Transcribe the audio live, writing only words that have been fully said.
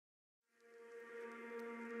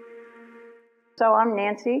So I'm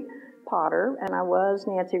Nancy Potter, and I was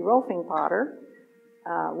Nancy Rolfing Potter.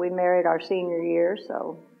 We married our senior year,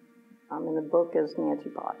 so I'm in the book as Nancy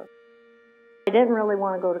Potter. I didn't really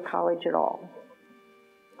want to go to college at all.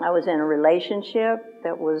 I was in a relationship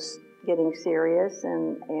that was getting serious,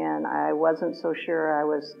 and I wasn't so sure I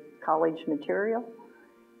was college material.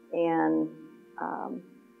 And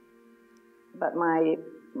but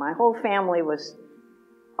my whole family was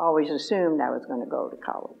always assumed I was going to go to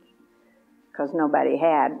college, because nobody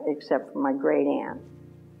had except for my great aunt,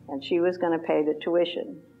 and she was going to pay the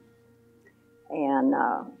tuition. And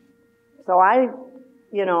so I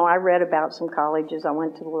read about some colleges. I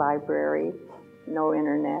went to the library, no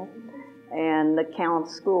internet, and the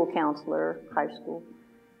school counselor, high school,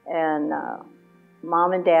 and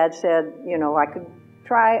Mom and Dad said, I could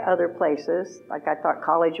try other places. Like, I thought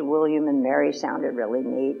College of William and Mary sounded really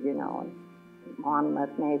neat, and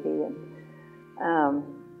Monmouth maybe,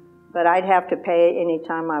 but I'd have to pay any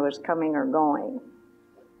time I was coming or going.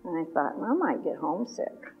 And I thought, I might get homesick.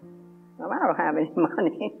 I don't have any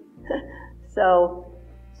money. So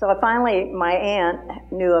finally, my aunt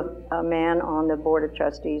knew a man on the board of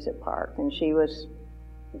trustees at Park, and she was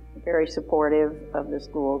very supportive of the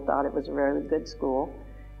school, thought it was a very good school,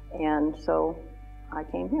 and so I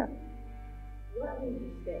came here. What made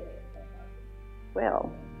you stay? Well,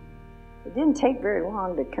 it didn't take very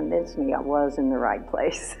long to convince me I was in the right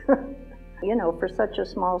place. For such a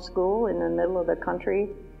small school in the middle of the country,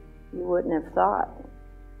 you wouldn't have thought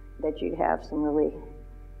that you'd have some really,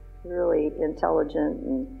 really intelligent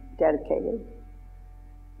and dedicated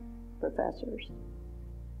professors.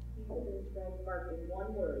 You could describe Park in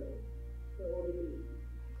one word. What would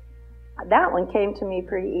it be? That one came to me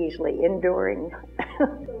pretty easily, enduring. So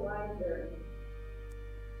why enduring?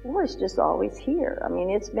 Well, it's just always here. I mean,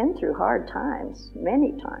 it's been through hard times,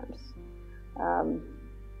 many times.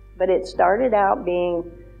 But it started out being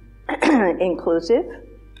inclusive,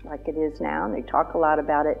 like it is now, and they talk a lot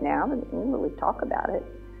about it now, but they didn't really talk about it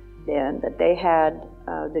then. But they had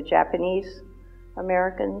the Japanese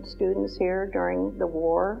American students here during the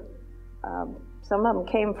war. Some of them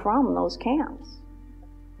came from those camps,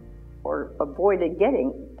 or avoided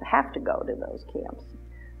have to go to those camps.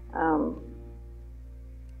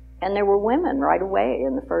 And there were women right away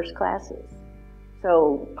in the first classes.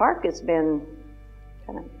 So Park has been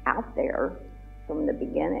kind of out there from the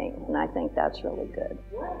beginning, and I think that's really good.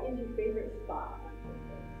 What is your favorite spot on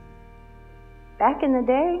campus? Back in the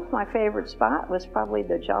day, my favorite spot was probably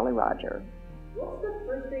the Jolly Roger. What's the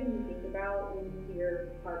first thing you think about when you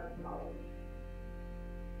hear Park College?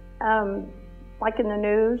 Like in the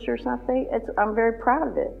news or something. I'm very proud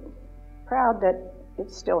of it. Proud that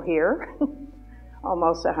it's still here,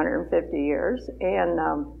 almost 150 years, and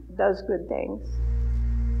does good things.